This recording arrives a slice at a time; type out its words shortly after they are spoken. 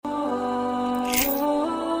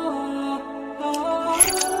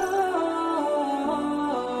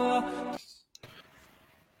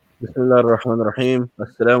Bismillah ar-Rahman ar-Rahim.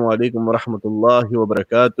 Assalamu alaikum wa rahmatullahi wa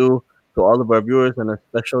barakatuh. To all of our viewers, and a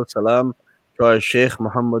special salam to our Shaykh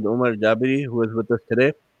Muhammad Umar Jabiri, who is with us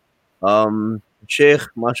today. Shaykh,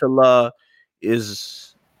 mashallah,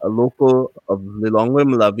 is a local of Lilongwe,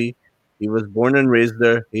 Malawi. He was born and raised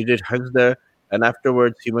there. He did Hajj there. And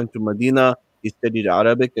afterwards, he went to Medina. He studied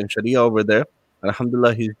Arabic and Sharia over there. And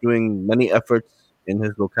alhamdulillah, he's doing many efforts in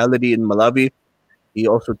his locality in Malawi. He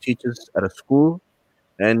also teaches at a school,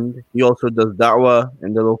 and he also does da'wah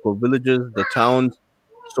in the local villages, the towns,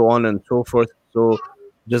 so on and so forth. So,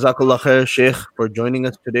 Jazakallah khair, Sheikh, for joining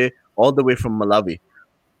us today, all the way from Malawi.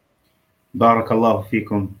 Barakallahu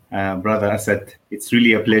fikum, Brother Asad. It's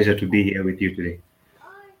really a pleasure to be here with you today.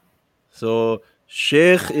 So,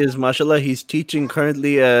 Sheikh is, mashallah, he's teaching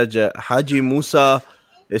currently at Haji Musa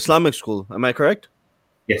Islamic School. Am I correct?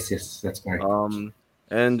 Yes, that's correct.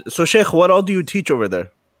 And so, Sheikh, what all do you teach over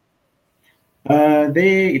there?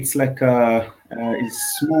 It's like a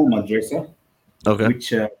small madrasa, Okay.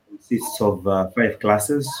 which consists of 5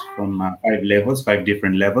 classes from 5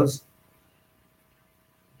 different levels.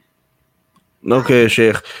 Okay,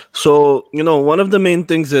 Sheikh. So, one of the main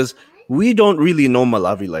things is we don't really know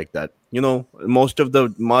Malawi like that. Most of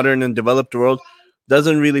the modern and developed world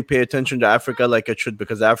doesn't really pay attention to Africa like it should,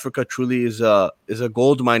 because Africa truly is a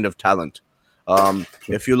gold mine of talent.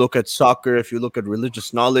 If you look at soccer, if you look at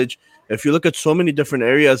religious knowledge, if you look at so many different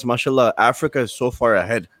areas, mashallah, Africa is so far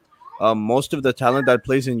ahead. Most of the talent that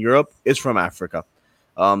plays in Europe is from Africa.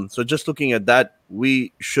 So just looking at that,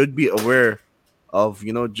 we should be aware of,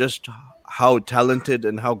 just how talented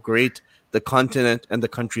and how great the continent and the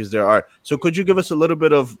countries there are. So could you give us a little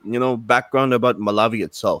bit of, background about Malawi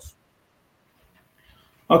itself?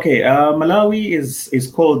 Okay, Malawi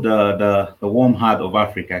is called the warm heart of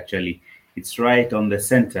Africa. Actually, it's right on the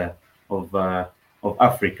center of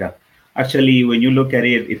Africa. Actually, when you look at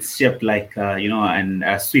it, it's shaped like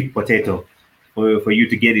a sweet potato for you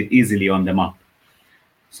to get it easily on the map.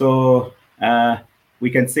 So we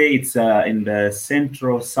can say it's in the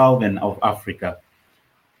central southern of Africa.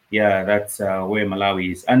 Yeah, that's where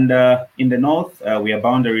Malawi is. And in the north, we are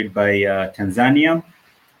boundaried by Tanzania.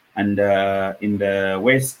 And in the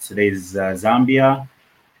west, there's Zambia.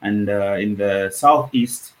 And in the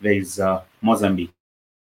southeast, there's Mozambique.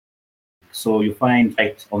 So you find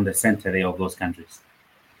right on the center there of those countries.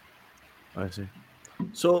 I see.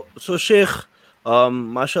 So Sheikh,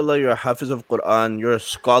 mashallah, you're a hafiz of Quran, you're a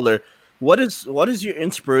scholar. What is your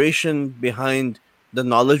inspiration behind the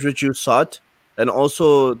knowledge which you sought, and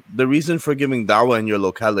also the reason for giving da'wah in your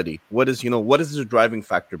locality? What is the driving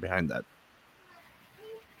factor behind that?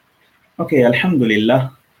 Okay,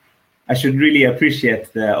 Alhamdulillah. I should really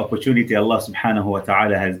appreciate the opportunity Allah subhanahu wa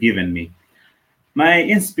ta'ala has given me. My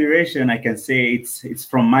inspiration, I can say it's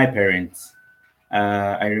from my parents.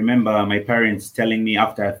 I remember my parents telling me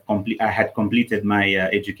after I had completed my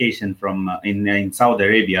education from in Saudi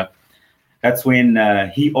Arabia. That's when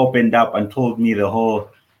he opened up and told me the whole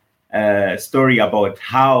story about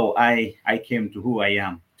how I came to who I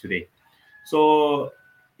am today. So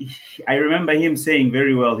I remember him saying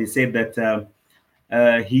very well. He said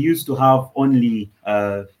that he used to have only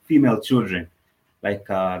female children. Like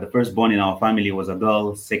the firstborn in our family was a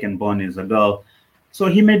girl, second-born is a girl. So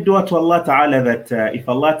he made dua to Allah Ta'ala that if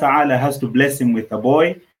Allah Ta'ala has to bless him with a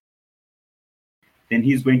boy, then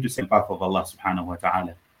he's going to send the path of Allah Subhanahu wa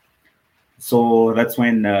Ta'ala. So that's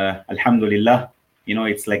when, Alhamdulillah,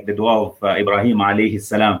 it's like the dua of Ibrahim alayhi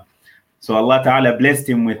salam. So Allah Ta'ala blessed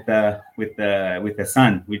him with a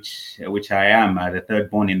son, which I am, the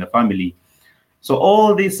third-born in the family. So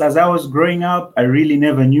all this, as I was growing up, I really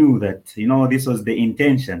never knew that, this was the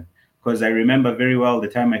intention. Because I remember very well the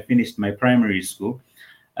time I finished my primary school,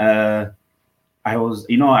 I was,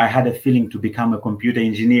 I had a feeling to become a computer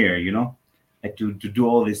engineer, like to do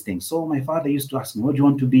all these things. So my father used to ask me, what do you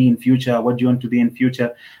want to be in future? What do you want to be in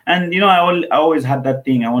future? And, I always had that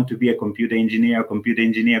thing. I want to be a computer engineer.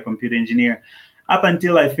 Up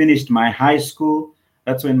until I finished my high school,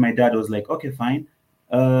 that's when my dad was like, okay, fine.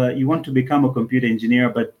 You want to become a computer engineer,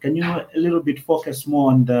 but can you a little bit focus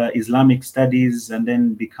more on the Islamic studies and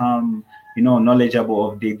then become,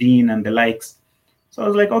 knowledgeable of the deen and the likes? So I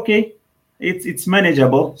was like, okay, it's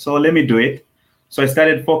manageable. So let me do it. So I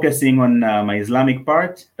started focusing on my Islamic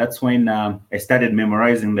part. That's when I started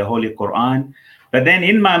memorizing the Holy Quran. But then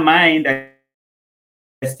in my mind, I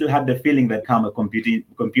still had the feeling that I'm a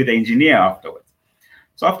computer engineer afterwards.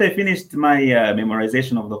 So after I finished my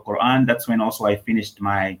memorization of the Quran, that's when also I finished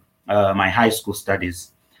my my high school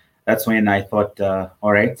studies. That's when I thought,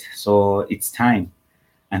 all right, so it's time.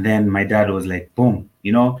 And then my dad was like, boom,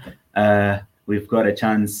 we we've got a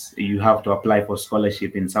chance. You have to apply for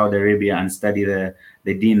scholarship in Saudi Arabia and study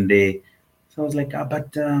the deen there. So I was like, but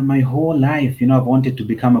my whole life, I've wanted to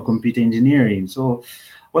become a computer engineering. So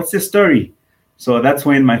what's the story? So that's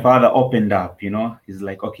when my father opened up. He's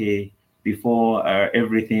like, okay, before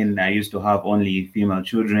everything, I used to have only female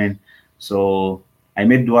children. So I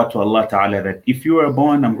made dua to Allah Ta'ala that if you are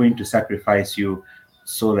born, I'm going to sacrifice you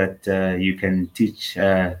so that you can teach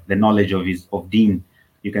the knowledge of deen.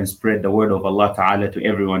 You can spread the word of Allah Ta'ala to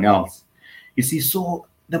everyone else. You see, so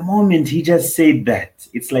the moment he just said that,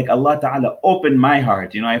 it's like Allah Ta'ala opened my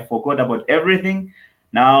heart. I forgot about everything.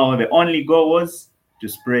 Now the only goal was to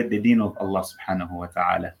spread the deen of Allah Subhanahu wa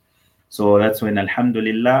Ta'ala. So that's when,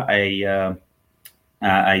 Alhamdulillah,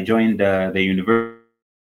 I joined the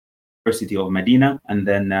University of Medina, and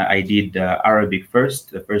then I did Arabic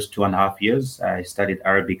first. The first 2.5 years, I studied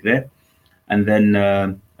Arabic there, and then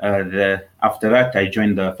after that, I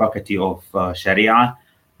joined the faculty of Sharia,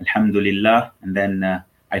 Alhamdulillah, and then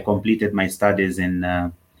I completed my studies in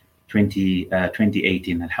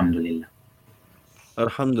 2018, Alhamdulillah.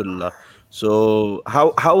 Alhamdulillah. So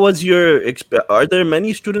how was your are there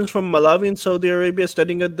many students from Malawi and Saudi Arabia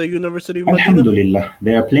studying at the University of Medina? Alhamdulillah,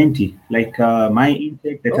 there are plenty. Like my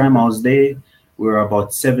intake, the time Okay. I was there, we were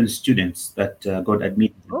about 7 students that got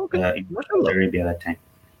admitted Okay. in Saudi Mashallah. Arabia at that time.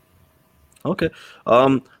 Okay.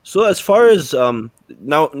 So as far as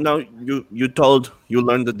now you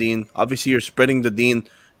learned the deen. Obviously, you're spreading the deen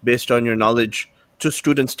based on your knowledge to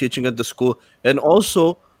students teaching at the school, and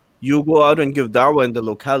also you go out and give da'wah in the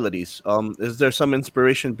localities. Is there some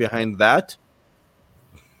inspiration behind that?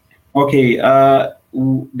 Okay,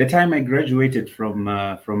 the time I graduated from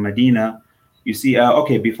Medina, you see,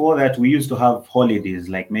 okay, before that we used to have holidays,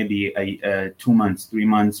 like maybe 2 months, 3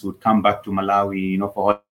 months, would come back to Malawi,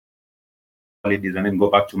 for holidays and then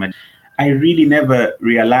go back to Medina. I really never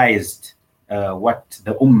realized what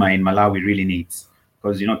the Ummah in Malawi really needs,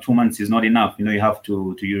 because 2 months is not enough. You have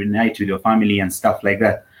to unite with your family and stuff like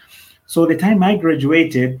that. So the time I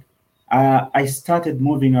graduated, I started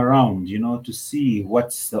moving around, to see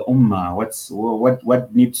what's the ummah,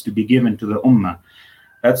 what needs to be given to the ummah.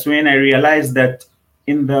 That's when I realized that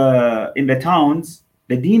in the towns,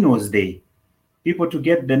 the deen was there. People to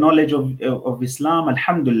get the knowledge of Islam,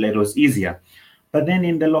 alhamdulillah, it was easier. But then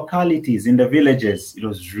in the localities, in the villages, it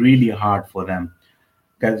was really hard for them,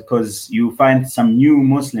 because you find some new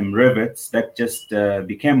Muslim rivets that just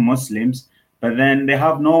became Muslims, but then they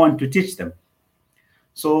have no one to teach them.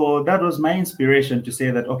 So that was my inspiration to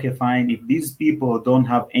say that, okay, fine, if these people don't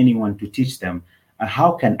have anyone to teach them,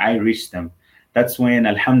 how can I reach them? That's when,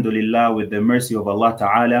 Alhamdulillah, with the mercy of Allah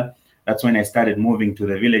Ta'ala, that's when I started moving to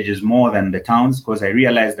the villages more than the towns, because I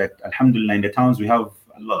realized that, Alhamdulillah, in the towns we have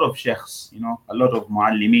a lot of sheikhs, a lot of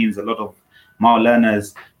muallimins, a lot of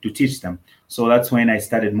maulanas to teach them. So that's when I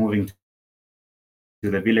started moving to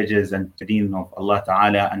the villages and to the deen of Allah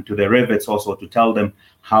Ta'ala, and to the rivets also, to tell them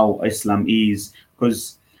how Islam is.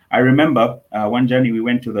 Because I remember one journey we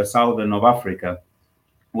went to the southern of Africa,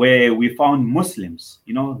 where we found Muslims,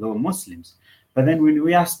 they were Muslims. But then when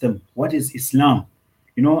we asked them, what is Islam?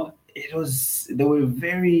 There were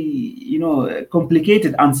very,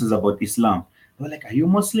 complicated answers about Islam. They were like, are you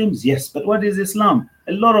Muslims? Yes, but what is Islam?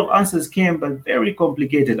 A lot of answers came, but very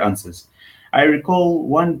complicated answers. I recall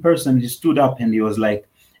one person, he stood up and he was like,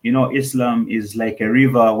 Islam is like a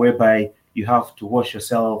river whereby you have to wash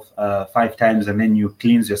yourself 5 times and then you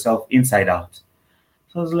cleanse yourself inside out.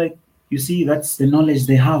 So I was like, you see, that's the knowledge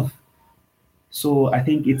they have. So I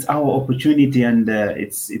think it's our opportunity, and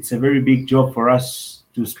it's a very big job for us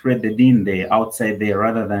to spread the deen there, outside there,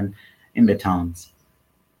 rather than in the towns.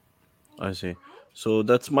 I see. So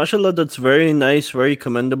that's mashallah, that's very nice, very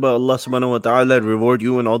commendable. Allah subhanahu wa ta'ala reward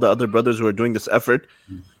you and all the other brothers who are doing this effort.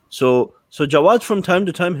 So Jawad, from time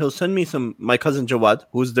to time, he'll send me my cousin Jawad,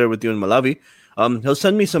 who's there with you in Malawi. He'll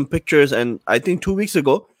send me some pictures, and I think 2 weeks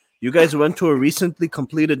ago, you guys went to a recently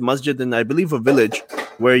completed masjid in, I believe, a village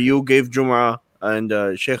where you gave Jum'ah,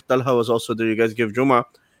 and Sheikh Talha was also there. You guys gave Jum'ah.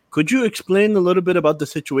 Could you explain a little bit about the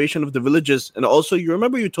situation of the villages? And also, you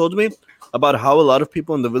remember you told me about how a lot of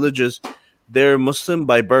people in the villages, they're Muslim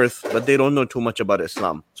by birth, but they don't know too much about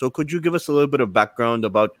Islam. So could you give us a little bit of background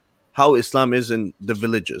about how Islam is in the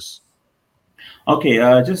villages? Okay,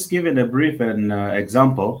 just giving a brief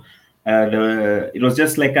example. It was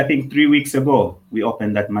just like, I think 3 weeks ago we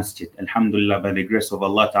opened that masjid. Alhamdulillah, by the grace of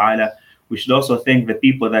Allah Ta'ala. We should also thank the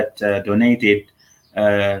people that donated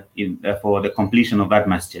for the completion of that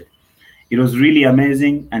masjid. It was really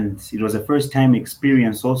amazing, and it was a first time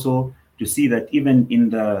experience also to see that even in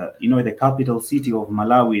the capital city of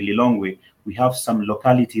Malawi, Lilongwe, we have some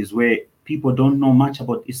localities where people don't know much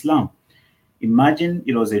about Islam. Imagine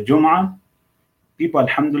it was a Jum'ah. People,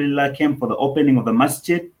 alhamdulillah, came for the opening of the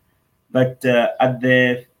masjid, but at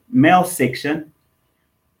the male section,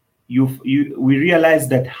 we realized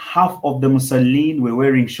that half of the musallin were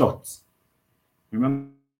wearing shorts.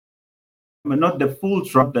 Remember, not the full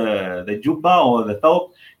trouser, not the jubba or the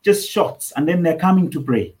thawb, just shorts, and then they're coming to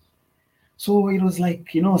pray. So it was like,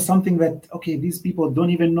 something that, okay, these people don't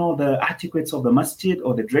even know the etiquettes of the masjid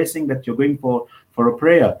or the dressing that you're going for a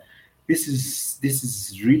prayer. This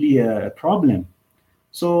is really a problem.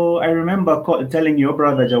 So I remember telling your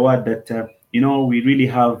brother Jawad that we really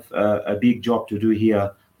have a big job to do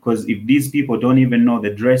here, because if these people don't even know the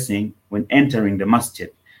dressing when entering the masjid,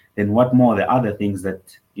 then what more the other things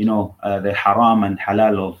that the haram and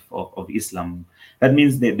halal of Islam? That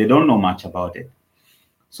means they don't know much about it.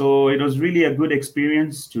 So it was really a good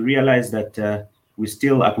experience to realize that we're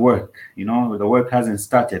still at work. The work hasn't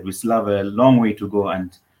started. We still have a long way to go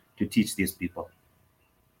and to teach these people.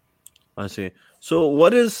 I see. So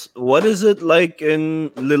what is it like in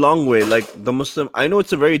Lilongwe? Like the Muslim, I know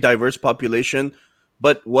it's a very diverse population,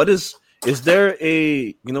 but is there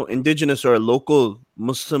a indigenous or a local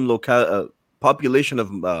Muslim population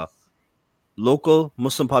of local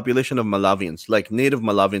Muslim population of Malawians, like native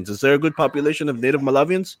Malawians? Is there a good population of native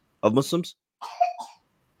Malawians of Muslims?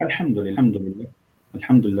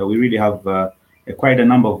 Alhamdulillah. We really have quite a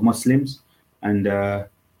number of Muslims, and to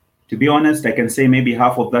be honest, I can say maybe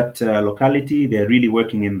half of that locality, they're really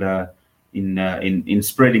working in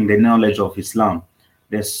spreading the knowledge of Islam.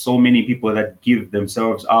 There's so many people that give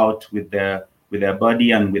themselves out with their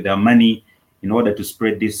body and with their money in order to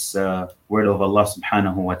spread this word of Allah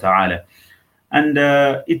subhanahu wa ta'ala. And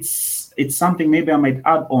it's something maybe I might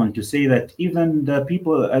add on to say that even the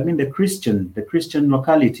people, the Christian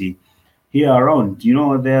locality here around,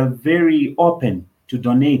 they're very open to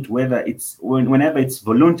donate, whenever it's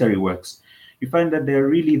voluntary works. You find that they're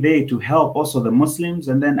really there to help also the Muslims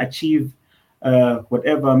and then achieve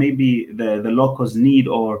whatever maybe the locals need,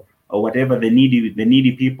 or whatever the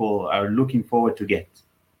needy people are looking forward to get.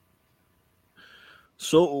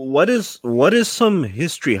 So what is some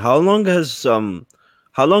history? How long has Islam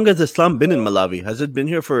been in Malawi? Has it been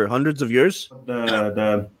here for hundreds of years?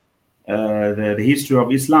 The history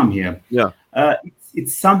of Islam here. Yeah.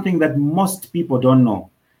 It's something that most people don't know.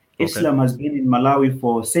 Okay. Islam has been in Malawi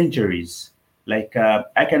for centuries. Like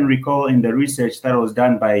I can recall in the research that was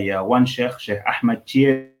done by one Sheikh Ahmad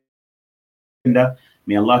Chienda,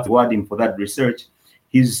 may Allah reward him for that research.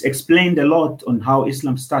 He's explained a lot on how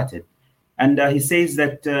Islam started. And he says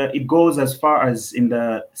that it goes as far as in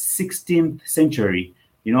the 16th century.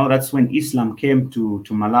 That's when Islam came to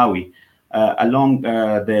Malawi, along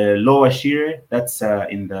the lower Shire, that's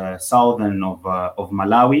in the southern of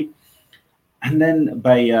Malawi. And then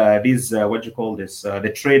by these,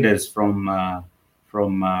 the traders from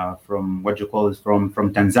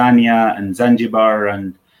Tanzania and Zanzibar,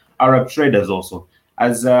 and Arab traders also.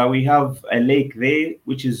 As we have a lake there,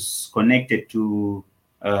 which is connected to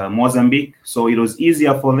Mozambique. So it was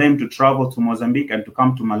easier for them to travel to Mozambique and to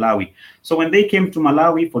come to Malawi. So when they came to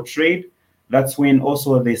Malawi for trade, that's when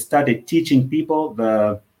also they started teaching people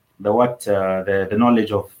the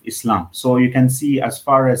knowledge of Islam. So you can see as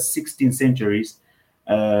far as 16th centuries,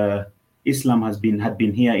 Islam had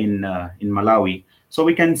been here in Malawi. So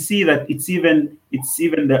we can see that it's even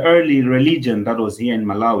the early religion that was here in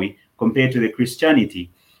Malawi compared to the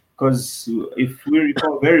Christianity. Because if we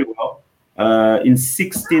recall very well, in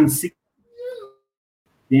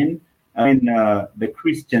 1616, when the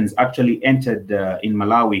Christians actually entered in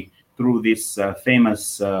Malawi through this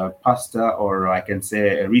famous pastor, or I can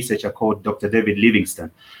say a researcher called Dr. David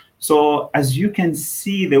Livingstone. So as you can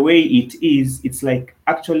see the way it is, it's like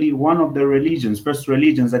actually one of the first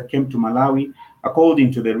religions that came to Malawi,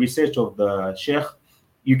 according to the research of the Shaykh.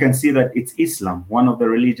 You can see that it's Islam. One of the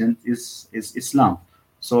religions is Islam.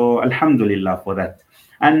 So Alhamdulillah for that.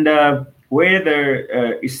 And where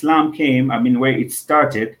the Islam came, where it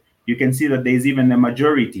started, you can see that there's even a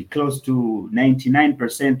majority, close to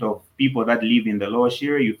 99% of people that live in the Lower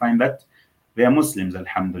Shire, you find that they are Muslims,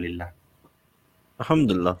 Alhamdulillah.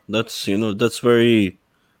 Alhamdulillah. That's very,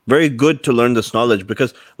 very good to learn this knowledge,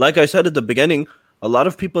 because like I said at the beginning, a lot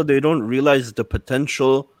of people, they don't realize the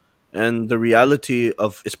potential and the reality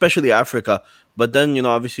of especially Africa. But then,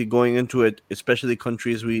 obviously going into it, especially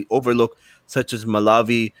countries we overlook, such as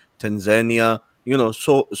Malawi, Tanzania,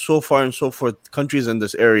 so far and so forth, countries in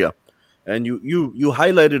this area. And you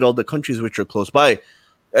highlighted all the countries which are close by.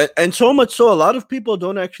 And so much so, a lot of people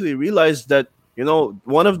don't actually realize that,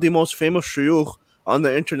 one of the most famous shuyukh on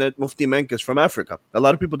the internet, Mufti Menk, is from Africa. A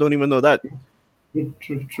lot of people don't even know that.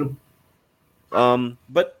 True.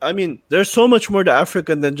 But I mean, there's so much more to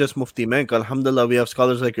Africa than just Mufti Menk. Alhamdulillah, we have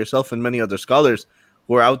scholars like yourself and many other scholars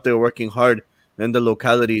who are out there working hard in the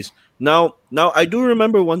localities. Now I do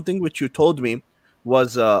remember one thing which you told me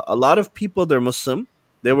was a lot of people, they're Muslim,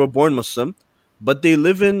 they were born Muslim, but they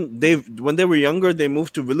when they were younger they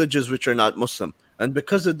moved to villages which are not Muslim, and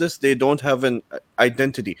because of this they don't have an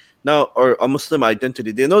identity now, or a Muslim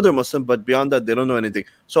identity. They know they're Muslim, but beyond that they don't know anything.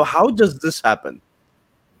 So how does this happen?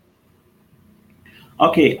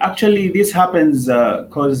 Okay, actually, this happens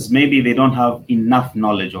because maybe they don't have enough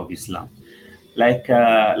knowledge of Islam. Like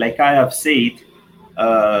I have said,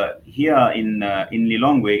 here in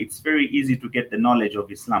Lilongwe, it's very easy to get the knowledge of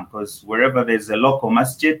Islam because wherever there's a local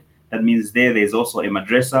masjid, that means there's also a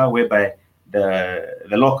madrasa whereby the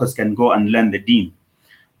locals can go and learn the deen.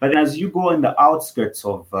 But as you go in the outskirts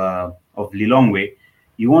of Lilongwe,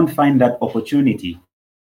 you won't find that opportunity.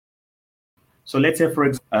 So let's say, for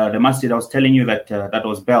example, the masjid I was telling you that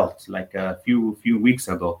was built like a few weeks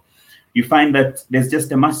ago. You find that there's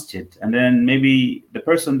just a masjid, and then maybe the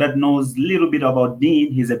person that knows a little bit about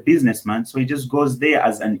deen, he's a businessman, so he just goes there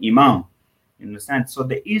as an imam. You understand? So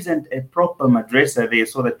there isn't a proper madrasa there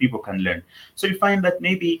so that people can learn. So you find that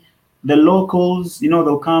maybe the locals,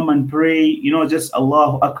 they'll come and pray, just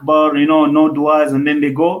Allahu Akbar, no du'as, and then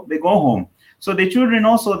they go home. So the children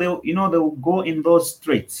also, they'll go in those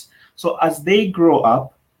streets. So as they grow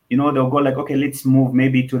up, they'll go like, okay, let's move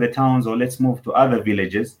maybe to the towns or let's move to other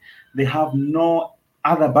villages. They have no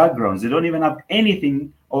other backgrounds. They don't even have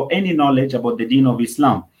anything or any knowledge about the deen of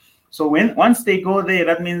Islam. So once they go there,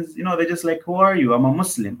 that means, they're just like, who are you? I'm a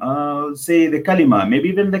Muslim. Say the kalima. Maybe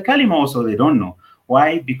even the kalima also they don't know.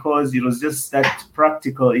 Why? Because it was just that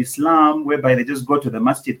practical Islam whereby they just go to the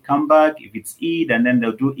masjid, come back. If it's Eid, and then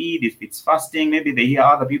they'll do Eid. If it's fasting, maybe they hear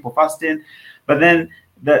other people fasting. But then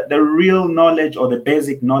the real knowledge or the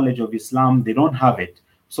basic knowledge of Islam, they don't have it.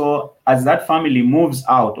 So as that family moves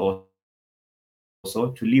out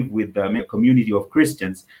also to live with a community of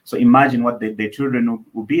Christians, so imagine what the children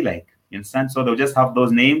will be like. You understand? So they'll just have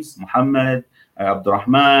those names, Muhammad,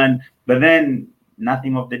 Abdurrahman, but then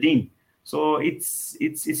nothing of the deen. So it's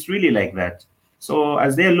really like that. So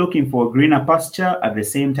as they're looking for greener pasture, at the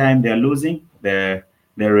same time they're losing their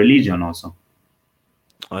religion also.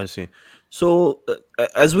 I see. So,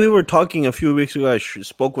 as we were talking a few weeks ago, I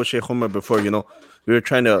spoke with Shaykh Umar before, we were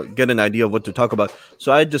trying to get an idea of what to talk about.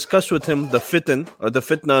 So, I discussed with him the fitan, or the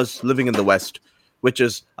fitnas living in the West, which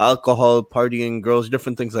is alcohol, partying, girls,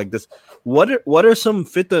 different things like this. What are some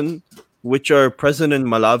fitan which are present in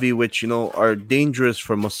Malawi, which, are dangerous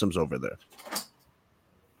for Muslims over there?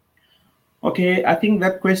 Okay, I think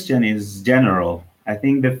that question is general. I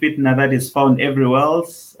think the fitna that is found everywhere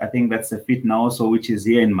else, I think that's a fitna also which is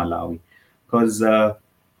here in Malawi. Because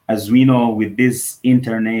as we know, with this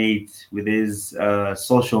internet, with this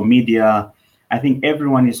social media, I think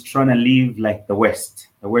everyone is trying to live like the West,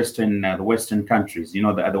 the Western countries. They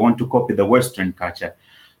want to copy the Western culture.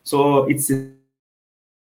 So it's the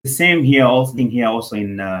same here, also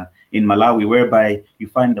in Malawi, whereby you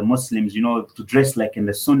find the Muslims, to dress like in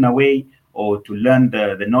the Sunnah way or to learn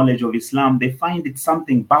the knowledge of Islam. They find it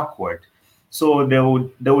something backward. So they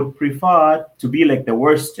would prefer to be like the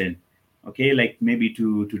Western, okay, like maybe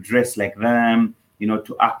to dress like them,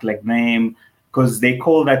 to act like them, because they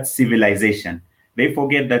call that civilization. They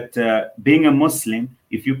forget that being a Muslim,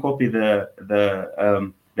 if you copy the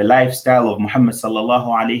lifestyle of Muhammad sallallahu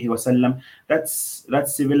alaihi wasallam,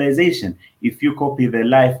 that's civilization. If you copy the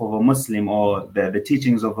life of a Muslim or the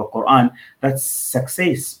teachings of the Quran, that's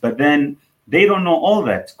success. But then they don't know all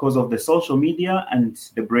that because of the social media and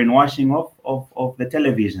the brainwashing of the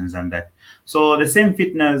televisions and that. So the same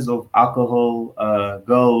fitness of alcohol,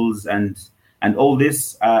 girls, and all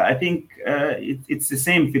this, I think it's the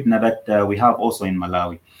same fitna that we have also in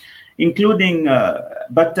Malawi, including,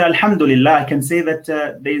 but alhamdulillah, I can say that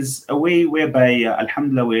there's a way whereby,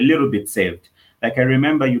 alhamdulillah, we're a little bit saved. Like I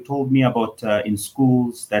remember you told me about in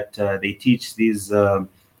schools that they teach these,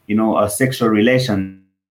 sexual relations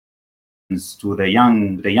to the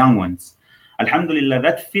young ones. Alhamdulillah,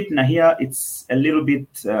 that fitna here, it's a little bit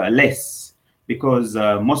less, because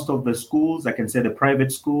most of the schools, I can say the private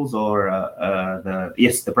schools or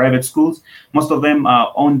the private schools, most of them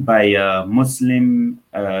are owned by Muslim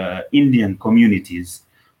Indian communities.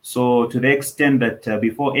 So to the extent that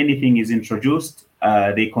before anything is introduced,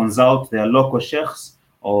 they consult their local sheikhs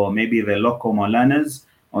or maybe the local maulanas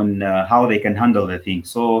on how they can handle the thing.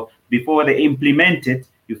 So before they implement it,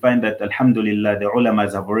 you find that alhamdulillah, the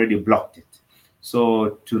ulamas have already blocked it.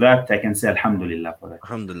 So to that, I can say alhamdulillah for that.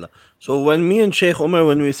 Alhamdulillah. So when me and Shaykh Umar,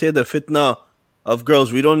 when we say the fitna, of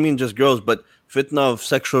girls. We don't mean just girls, but fitna of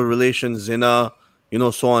sexual relations, zina,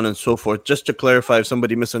 so on and so forth. Just to clarify, if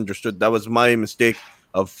somebody misunderstood, that was my mistake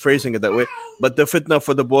of phrasing it that way. But the fitna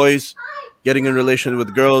for the boys getting in relation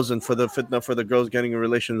with girls, and for the fitna for the girls getting in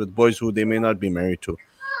relation with boys who they may not be married to.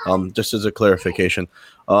 Just as a clarification.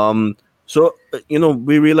 We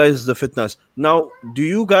realize the fitnas. Now, do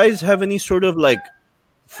you guys have any sort of like,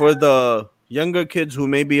 for the younger kids who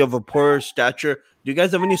may be of a poorer stature, do you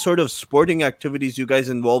guys have any sort of sporting activities you guys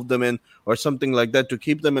involve them in, or something like that, to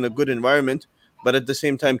keep them in a good environment, but at the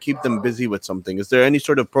same time keep them busy with something? Is there any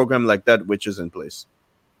sort of program like that which is in place?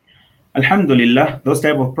 Alhamdulillah, those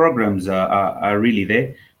type of programs are really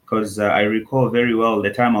there, because I recall very well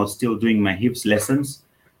the time I was still doing my hips lessons.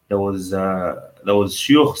 There was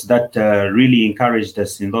shuyukhs that really encouraged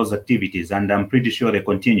us in those activities, and I'm pretty sure they're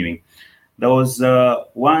continuing. There was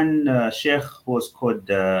one sheikh who was called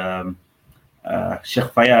Sheikh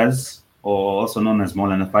Fayaz, or also known as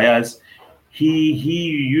Maulana Fayaz. He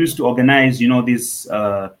used to organize, these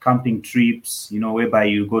camping trips, whereby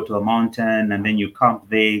you go to a mountain and then you camp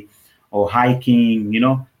there, or hiking,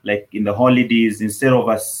 like in the holidays. Instead of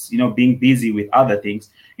us, being busy with other things,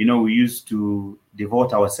 we used to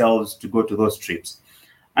devote ourselves to go to those trips.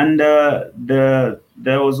 And there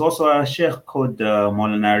was also a sheikh called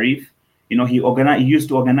Maulana Arif. He used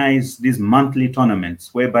to organize these monthly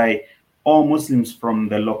tournaments whereby all Muslims from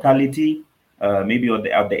the locality, maybe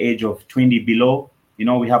at the age of 20 below,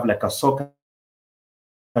 we have like a soccer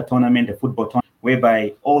tournament, a football tournament,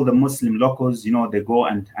 whereby all the Muslim locals, they go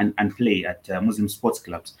and play at Muslim sports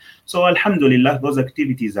clubs. So Alhamdulillah, those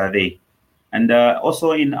activities are there. And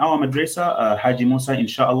also in our madrasa, Haji Musa,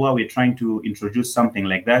 inshallah, we're trying to introduce something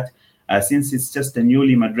like that. Since it's just a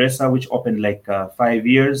newly madrasa, which opened like 5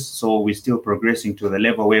 years, so we're still progressing to the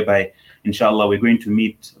level whereby, inshallah, we're going to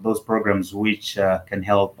meet those programs which can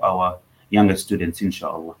help our younger students,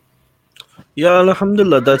 inshallah. Yeah,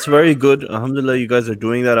 alhamdulillah, that's very good. Alhamdulillah, you guys are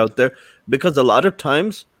doing that out there, because a lot of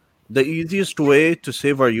times the easiest way to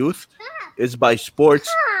save our youth is by sports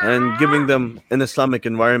and giving them an Islamic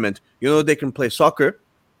environment. They can play soccer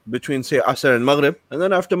between, say, Asr and Maghrib, and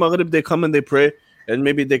then after Maghrib they come and they pray, and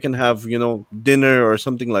maybe they can have, dinner or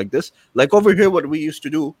something like this. Like over here, what we used to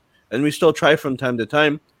do, and we still try from time to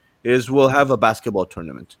time, is we'll have a basketball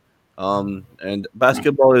tournament. And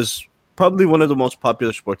basketball is probably one of the most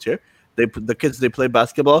popular sports here. The kids, they play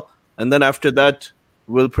basketball, and then after that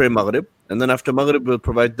we'll pray Maghrib, and then after Maghrib we'll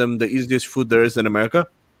provide them the easiest food there is in America,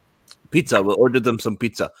 pizza. We'll order them some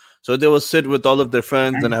pizza. So they will sit with all of their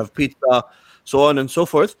friends and have pizza, so on and so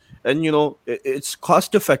forth. And it's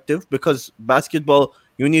cost effective, because basketball,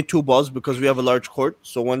 you need two balls, because we have a large court.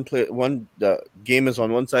 So one game is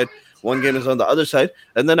on one side, one game is on the other side,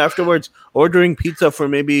 and then afterwards ordering pizza for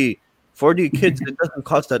maybe 40 kids, it doesn't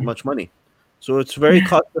cost that much money. So it's very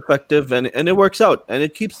cost effective, and it works out, and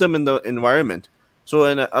it keeps them in the environment. So,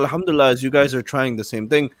 and alhamdulillah, as you guys are trying the same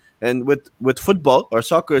thing, and with football or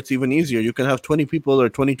soccer, it's even easier. You can have 20 people or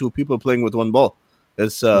 22 people playing with one ball.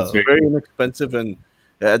 It's That's very very good. inexpensive, and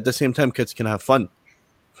at the same time, kids can have fun.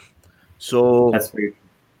 So, That's very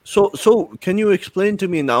so can you explain to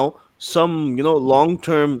me now some, long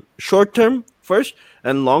term, short term first,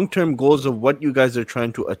 and long term goals of what you guys are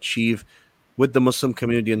trying to achieve with the Muslim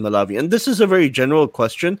community in Malawi? And this is a very general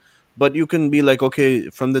question, but you can be like, okay,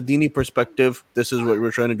 from the dini perspective, this is what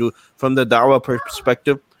we're trying to do. From the da'wah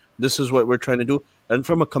perspective, this is what we're trying to do. And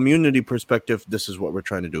from a community perspective, this is what we're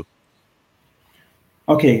trying to do.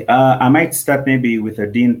 Okay, I might start maybe with a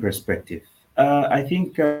dean perspective. I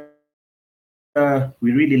think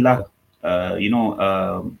we really lack,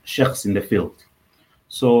 sheikhs in the field.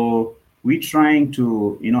 So we're trying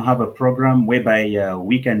to, have a program whereby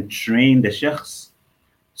we can train the sheikhs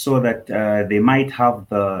so that they might have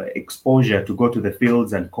the exposure to go to the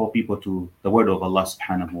fields and call people to the word of Allah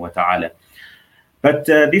subhanahu wa ta'ala. But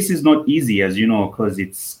this is not easy, as you know, because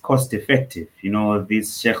it's cost effective.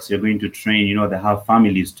 These sheikhs you're going to train, they have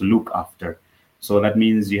families to look after. So that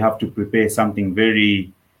means you have to prepare something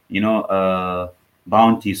very,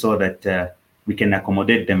 bounty, so that we can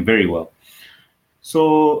accommodate them very well.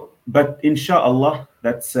 So, but inshallah,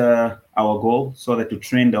 that's our goal, so that to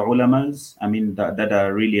train the ulamas, that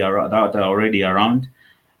are really around, that are already around.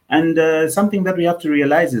 And something that we have to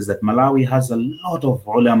realize is that Malawi has a lot of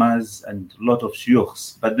ulamas and a lot of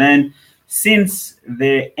shuyukhs. But then, since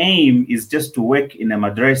the aim is just to work in a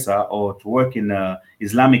madrasa or to work in a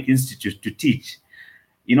Islamic institute to teach,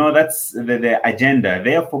 that's the agenda.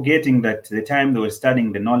 They are forgetting that the time they were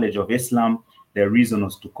studying the knowledge of Islam, their reason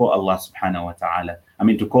was to call Allah subhanahu wa ta'ala.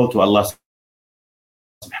 To call to Allah subhanahu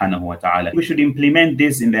wa ta'ala. subhanahu wa ta'ala. We should implement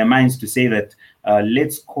this in their minds to say that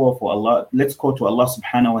let's call to Allah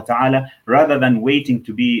subhanahu wa ta'ala rather than waiting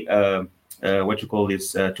to be to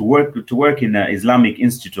work in an Islamic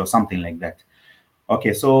institute or something like that.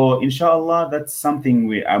 Okay, so inshallah, that's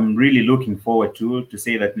something I'm really looking forward to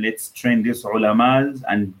say that let's train these ulamas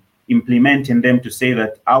and implementing them to say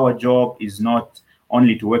that our job is not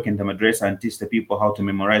only to work in the madrasa and teach the people how to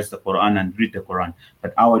memorize the Quran and read the Quran,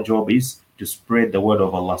 but our job is to spread the word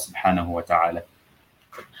of Allah subhanahu wa ta'ala.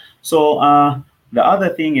 So the other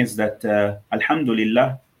thing is that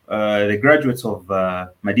alhamdulillah, the graduates of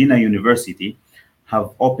Medina University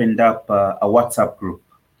have opened up a WhatsApp group,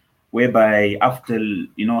 whereby after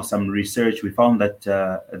some research, we found that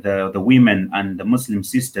the women and the Muslim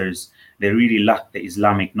sisters, they really lack the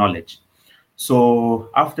Islamic knowledge. So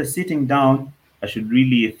after sitting down, I should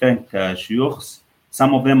really thank shuyukhs.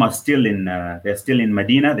 Some of them are still they're still in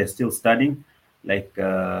Medina, they're still studying, like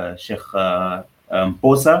Shaykh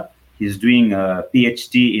Posa. He's doing a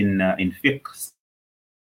PhD in fiqh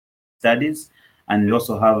studies, and we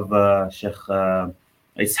also have Shaykh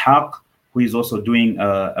Ishaq, who is also doing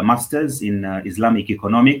a master's in Islamic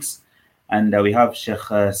economics. And we have Shaykh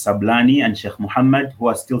Sablani and Shaykh Muhammad, who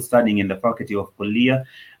are still studying in the faculty of Kulliyah.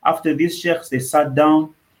 After these sheikhs, they sat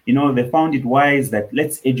down, they found it wise that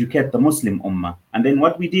let's educate the Muslim Ummah. And then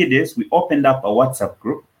what we did is we opened up a WhatsApp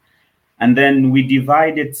group, and then we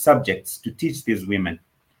divided subjects to teach these women.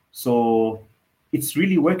 So it's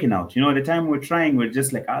really working out. The time we're trying, we're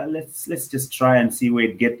just like, let's just try and see where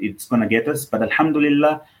it's gonna get us. But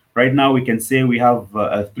alhamdulillah, right now we can say we have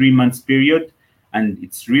a 3 months period, and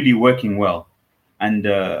it's really working well. And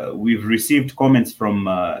we've received comments from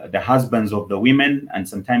the husbands of the women, and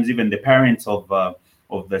sometimes even the parents of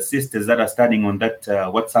the sisters that are studying on that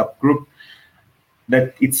WhatsApp group,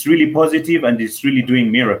 that it's really positive and it's really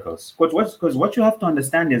doing miracles. Because what you have to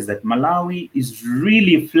understand is that Malawi is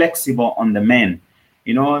really flexible on the men.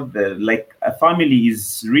 Like a family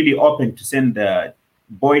is really open to send the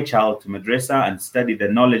boy child to madrasa and study the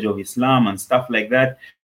knowledge of Islam and stuff like that,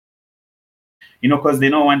 because they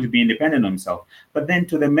don't want to be independent of themselves. But then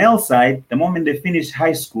to the male side, the moment they finish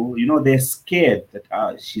high school, they're scared that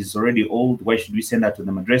she's already old. Why should we send her to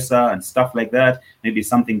the madrasa and stuff like that? Maybe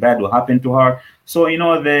something bad will happen to her. So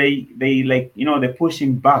they're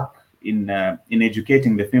pushing back in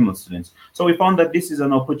educating the female students. So we found that this is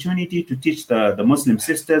an opportunity to teach the Muslim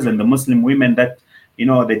sisters and the Muslim women that they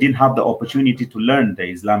didn't have the opportunity to learn the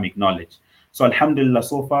Islamic knowledge. So alhamdulillah,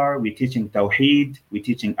 so far we're teaching Tawheed, we're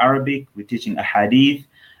teaching Arabic, we're teaching Ahadith,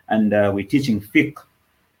 and we're teaching Fiqh.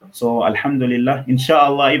 So alhamdulillah,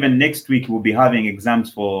 inshallah, even next week we'll be having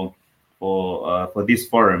exams for this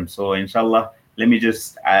forum. So inshallah, let me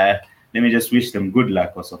just wish them good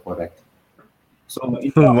luck also for that. So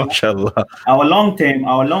Mashallah. Our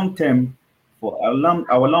long-term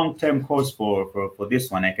course for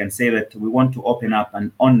this one, I can say that we want to open up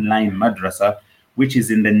an online madrasa, which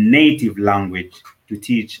is in the native language, to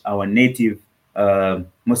teach our native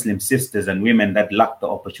Muslim sisters and women that lack the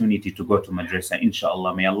opportunity to go to madrasa.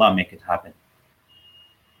 Inshallah, may Allah make it happen.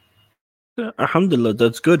 Alhamdulillah,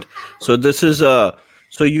 that's good. So this is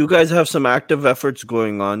so you guys have some active efforts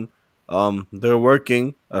going on. They're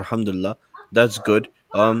working, alhamdulillah. That's good.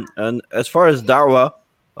 And as far as da'wah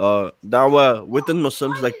within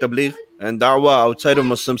Muslims like tabligh and da'wah outside of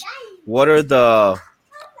Muslims, what are the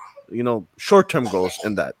short-term goals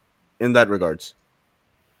in that regards?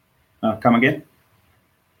 Come again?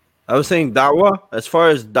 I was saying da'wah, as far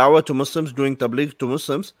as da'wah to Muslims, doing tabligh to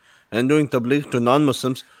Muslims and doing tabligh to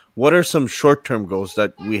non-Muslims, what are some short-term goals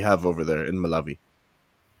that we have over there in Malawi?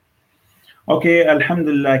 Okay,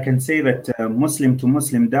 alhamdulillah, I can say that Muslim to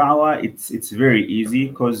Muslim da'wah, it's very easy,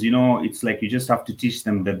 because it's like you just have to teach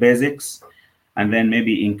them the basics, and then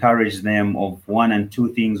maybe encourage them of one and two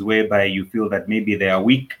things whereby you feel that maybe they are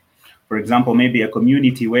weak. For example, maybe a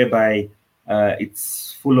community whereby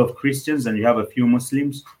it's full of Christians and you have a few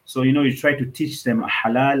Muslims. So, you try to teach them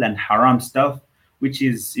halal and haram stuff, which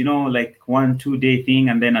is, like 1-2 day thing.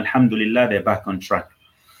 And then alhamdulillah, they're back on track.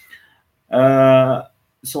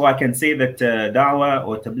 So I can say that da'wah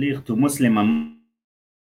or tabligh to Muslim and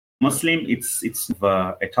Muslim, it's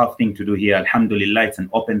a tough thing to do here. Alhamdulillah, it's an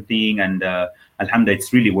open thing, and alhamdulillah,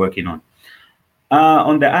 it's really working on.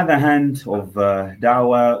 On the other hand, of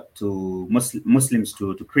da'wah to Muslims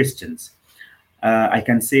to Christians, I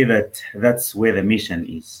can say that that's where the mission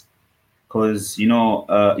is, because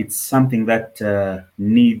it's something that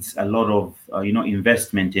needs a lot of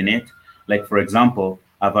investment in it. Like, for example,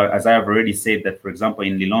 as I have already said, that, for example,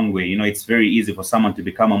 in Lilongwe, it's very easy for someone to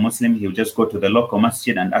become a Muslim. He'll just go to the local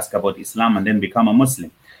masjid and ask about Islam and then become a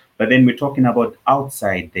Muslim. But then we're talking about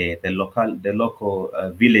outside there, the local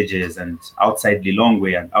villages and outside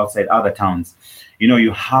Lilongwe and outside other towns.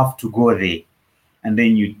 You have to go there, and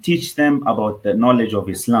then you teach them about the knowledge of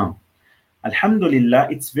Islam. Alhamdulillah,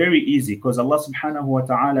 it's very easy because Allah subhanahu wa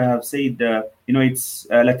ta'ala have said, it's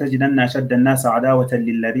لَتَجِدَنَّ أَشَدَّ النَّاسَ عَدَاوَةً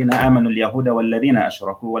لِلَّذِينَ آمَنُوا الْيَهُودَ وَالَّذِينَ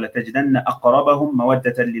أَشْرَكُوا وَلَتَجِدَنَّ أَقْرَبَهُم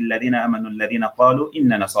مَوَدَّةً لِلَّذِينَ آمَنُوا الَّذِينَ قَالُوا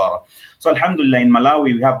إِنَّ نَصَارَى. So Alhamdulillah, in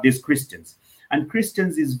Malawi, we have these Christians. And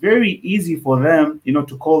Christians is very easy for them,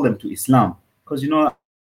 to call them to Islam. Because,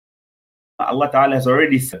 Allah Ta'ala has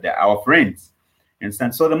already said that they're our friends.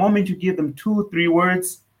 Understand? So the moment you give them 2-3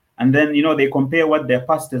 words, and then they compare what their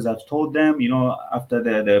pastors have told them, after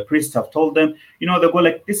the priests have told them, they go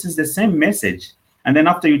like, this is the same message. And then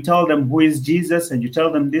after you tell them who is Jesus, and you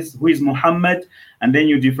tell them this, who is Muhammad, and then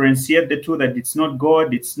you differentiate the two, that it's not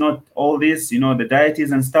God, it's not all this, the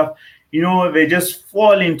deities and stuff, they just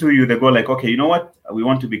fall into you. They go like, okay, you know what, we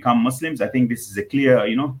want to become Muslims. I think this is a clear,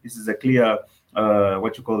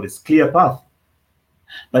 what you call this, clear path.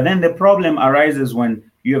 But then the problem arises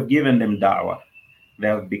when you have given them da'wah. They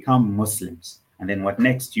have become Muslims. And then what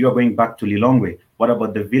next? You are going back to Lilongwe. What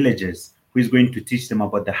about the villagers? Who is going to teach them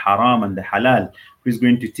about the haram and the halal? Who is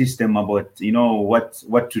going to teach them about,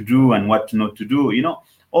 what to do and what not to do?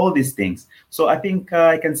 All these things. So I think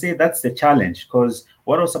I can say that's the challenge, because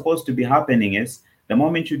what was supposed to be happening is the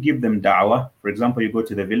moment you give them da'wah, for example, you go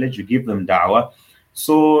to the village, you give them da'wah.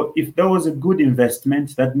 So if there was a good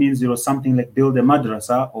investment, that means something like build a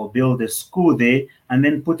madrasa or build a school there, and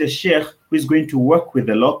then put a sheikh who is going to work with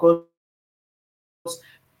the locals,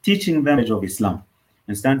 teaching them the knowledge of Islam.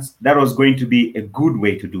 Instance, that was going to be a good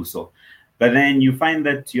way to do so. But then you find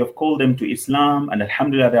that you have called them to Islam, and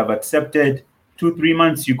alhamdulillah, they have accepted. 2-3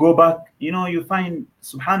 months, you go back, you find,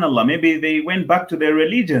 subhanallah, maybe they went back to their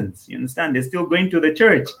religions. You understand? They're still going to the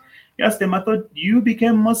church. You ask them, I thought you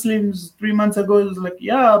became Muslims 3 months ago. It was like,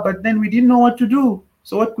 yeah, but then we didn't know what to do.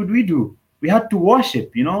 So what could we do? We had to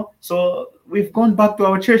worship, So we've gone back to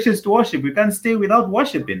our churches to worship. We can't stay without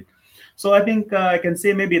worshiping. So I think I can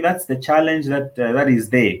say maybe that's the challenge that is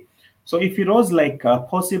there. So if it was like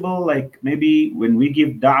possible, like maybe when we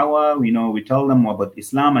give da'wah, we tell them about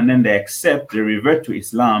Islam, and then they accept, they revert to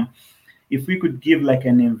Islam. If we could give like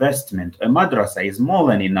an investment, a madrasa is more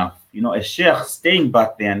than enough. A sheikh staying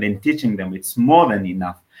back there and then teaching them, it's more than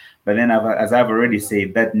enough. But then, as I've already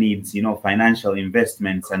said, that needs financial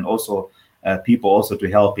investments, and also people also to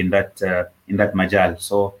help in that majal.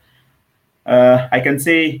 So I can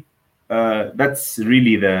say that's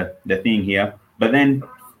really the thing here. But then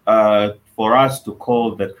for us to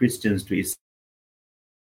call the Christians to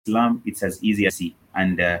Islam, it's as easy as ABC,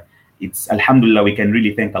 and it's alhamdulillah, we can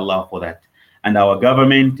really thank Allah for that. And our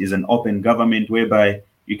government is an open government whereby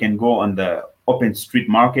you can go on the open street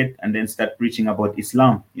market and then start preaching about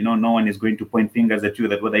Islam. No one is going to point fingers at you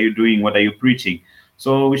that what are you doing, what are you preaching.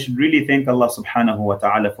 So we should really thank Allah subhanahu wa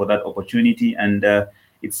ta'ala for that opportunity. And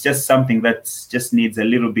it's just something that just needs a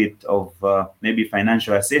little bit of maybe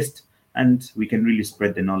financial assist, and we can really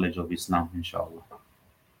spread the knowledge of Islam, inshallah.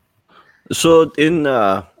 So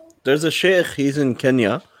there's a sheikh, he's in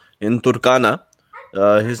Kenya, in Turkana.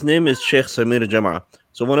 His name is Sheikh Samir Jama.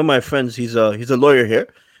 So one of my friends, he's a lawyer here,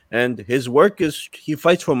 and his work is he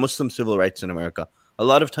fights for Muslim civil rights in America. A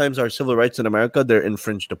lot of times our civil rights in America, they're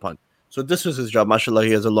infringed upon. So this is his job. MashaAllah,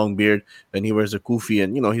 he has a long beard and he wears a kufi,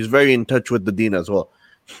 and he's very in touch with the deen as well.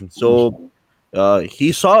 So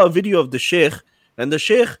he saw a video of the sheikh, and the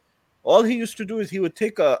sheikh, all he used to do is he would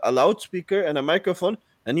take a loudspeaker and a microphone,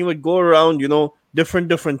 and he would go around,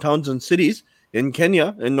 different towns and cities in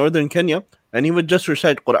Kenya, in northern Kenya, and he would just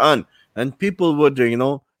recite Quran, and people would,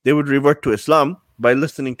 they would revert to Islam by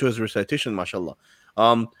listening to his recitation, mashallah.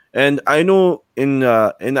 And I know in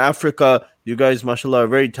Africa, you guys, mashallah, are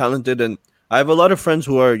very talented, and I have a lot of friends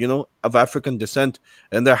who are, of African descent,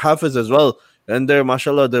 and they're Hafiz as well, and their,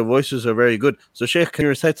 mashallah, their voices are very good. So, Sheikh, can you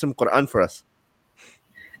recite some Quran for us?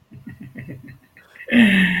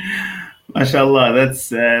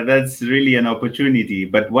 MashaAllah, that's really an opportunity.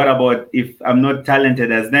 But what about if I'm not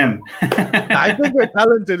talented as them? I think we're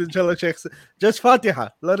talented, inshallah, Sheikh. Just Fatiha.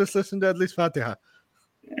 Let us listen to at least Fatiha.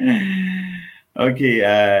 Okay,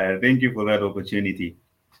 thank you for that opportunity.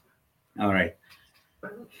 All right.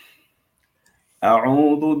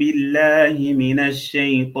 أعوذ بالله من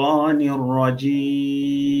الشيطان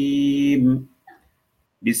الرجيم.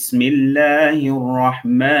 بسم الله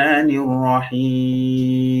الرحمن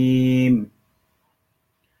الرحيم.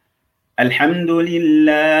 الحمد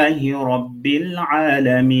لله رب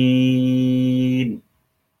العالمين.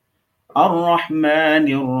 الرحمن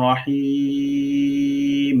الرحيم.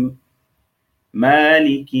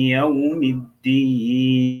 مالك يوم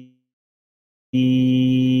الدين.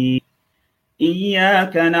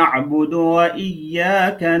 إياك نعبد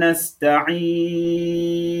وإياك نستعين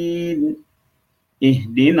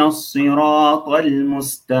اهدنا الصراط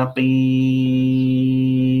المستقيم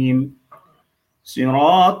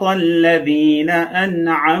صراط الذين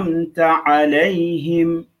أنعمت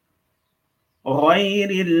عليهم غير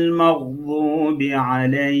المغضوب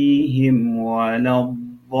عليهم ولا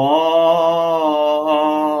الضالين.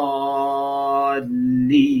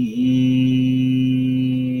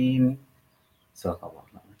 صدق الله.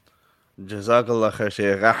 Jazakallah khair,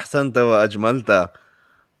 Shaykh. Ahsanta wa ajmalta.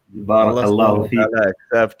 بارك Allah الله subhanahu wa فيك. ta'ala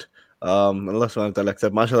accept. Allah subhanahu wa ta'ala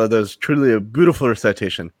accept. MashaAllah, that was truly a beautiful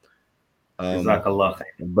recitation. جزاك الله خير.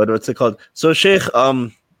 But what's it called? So, Shaykh,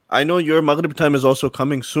 I know your Maghrib time is also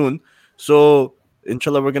coming soon. So,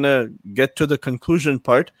 inshallah, we're gonna get to the conclusion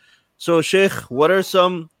part. So, Shaykh, what are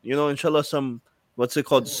some, inshallah, some what's it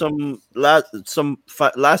called?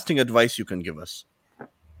 Lasting advice you can give us.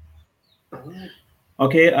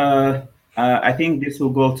 Okay, I think this will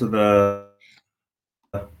go to the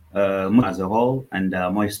Muslim as a whole, and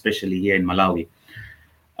more especially here in Malawi.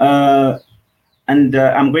 And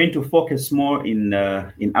I'm going to focus more in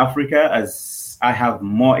Africa as I have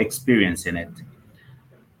more experience in it.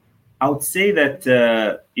 I would say that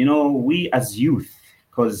we as youth,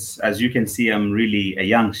 because as you can see, I'm really a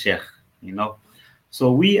young sheikh,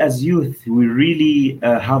 So we as youth, we really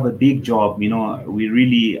have a big job. We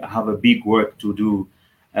really have a big work to do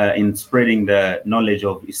in spreading the knowledge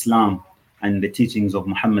of Islam and the teachings of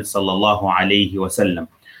Muhammad sallallahu alaihi wasallam.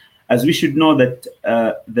 As we should know that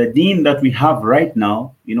the deen that we have right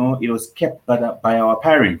now, it was kept by our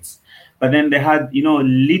parents, but then they had,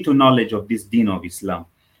 little knowledge of this deen of Islam.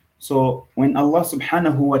 So when Allah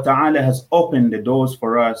subhanahu wa ta'ala has opened the doors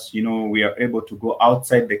for us, we are able to go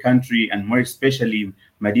outside the country and more especially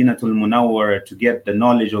Madinatul Munawwar to get the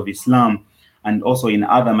knowledge of Islam, and also in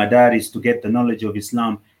other madaris to get the knowledge of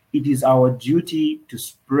Islam. It is our duty to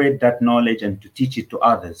spread that knowledge and to teach it to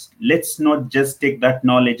others. Let's not just take that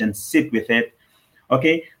knowledge and sit with it,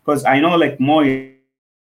 okay? Because I know like more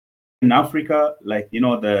in Africa, like,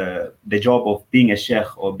 the job of being a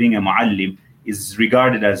sheikh or being a muallim is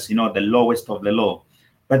regarded as, the lowest of the low.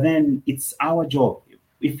 But then it's our job.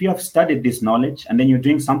 If you have studied this knowledge and then you're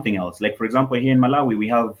doing something else, like for example, here in Malawi, we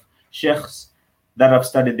have sheikhs that have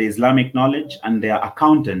studied the Islamic knowledge and they're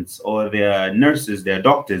accountants or they're nurses, they're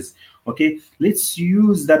doctors. Okay, let's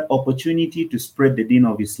use that opportunity to spread the deen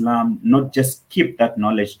of Islam, not just keep that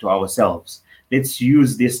knowledge to ourselves. Let's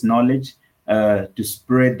use this knowledge to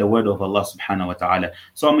spread the word of Allah subhanahu wa ta'ala.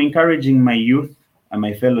 So I'm encouraging my youth and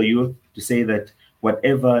my fellow youth to say that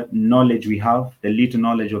whatever knowledge we have, the little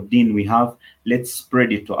knowledge of deen we have, let's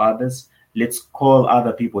spread it to others. Let's call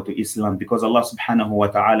other people to Islam, because Allah subhanahu wa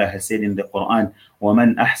ta'ala has said in the Quran,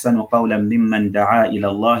 وَمَنْ أَحْسَنُ قَوْلًا مِمَّنْ دَعَا إِلَى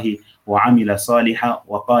اللَّهِ وَعَمِلَ صَالِحًا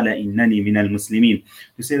وَقَالَ إِنَّنِي مِنَ الْمُسْلِمِينَ.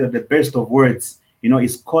 To say that the best of words,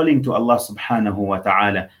 is calling to Allah subhanahu wa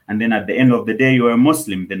ta'ala. And then at the end of the day, you are a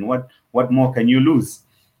Muslim. Then what more can you lose?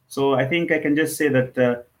 So I think I can just say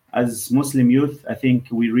that as Muslim youth, I think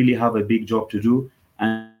we really have a big job to do.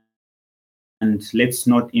 And let's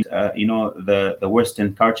not, the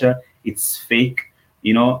Western culture. It's fake,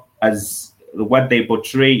 as what they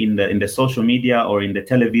portray in the social media or in the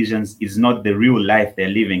televisions is not the real life they're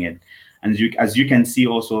living in. And as you can see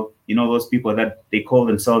also, those people that they call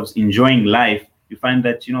themselves enjoying life, you find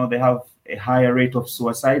that, they have a higher rate of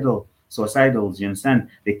suicidals, you understand?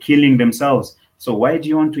 They're killing themselves. So why do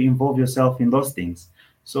you want to involve yourself in those things?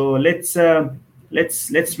 So let's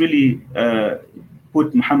really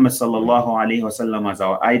put Muhammad sallallahu alaihi wasallam as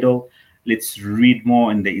our idol. Let's read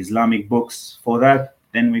more in the Islamic books. For that,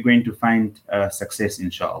 then we're going to find success,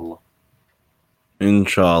 inshallah.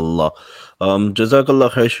 Inshallah.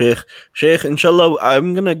 Jazakallah khair, Shaykh. Shaykh, inshallah,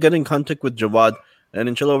 I'm gonna get in contact with Jawad, and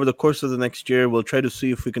inshallah, over the course of the next year, we'll try to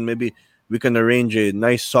see if we can arrange a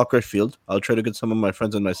nice soccer field. I'll try to get some of my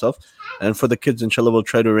friends and myself, and for the kids, inshallah, we'll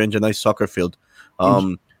try to arrange a nice soccer field.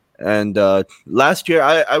 And last year,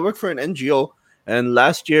 I worked for an NGO, and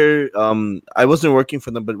last year, I wasn't working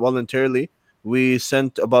for them, but voluntarily, we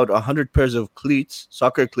sent about 100 pairs of cleats,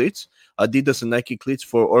 soccer cleats, Adidas and Nike cleats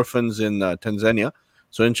for orphans in Tanzania.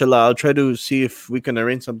 So inshallah, I'll try to see if we can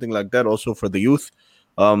arrange something like that also for the youth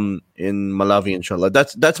in Malawi, inshallah.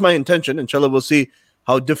 That's my intention. Inshallah, we'll see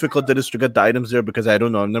how difficult it is to get the items there, because I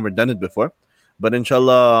don't know. I've never done it before. But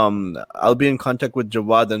inshallah, I'll be in contact with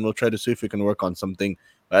Jawad, and we'll try to see if we can work on something,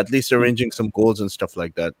 at least arranging some goals and stuff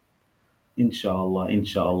like that. Inshallah.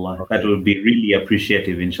 Okay. That would be really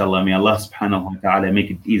appreciative, inshallah. May Allah subhanahu wa ta'ala make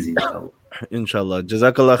it easy, inshallah. Inshallah.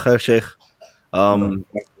 Jazakallah khair, Shaykh.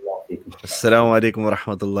 Assalamu alaikum wa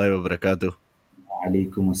rahmatullahi wa barakatuh.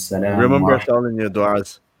 Alaykum And assalam wa remember us rahmatullahi. all in your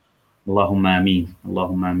du'as. Allahumma ameen.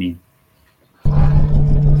 Allahumma ameen.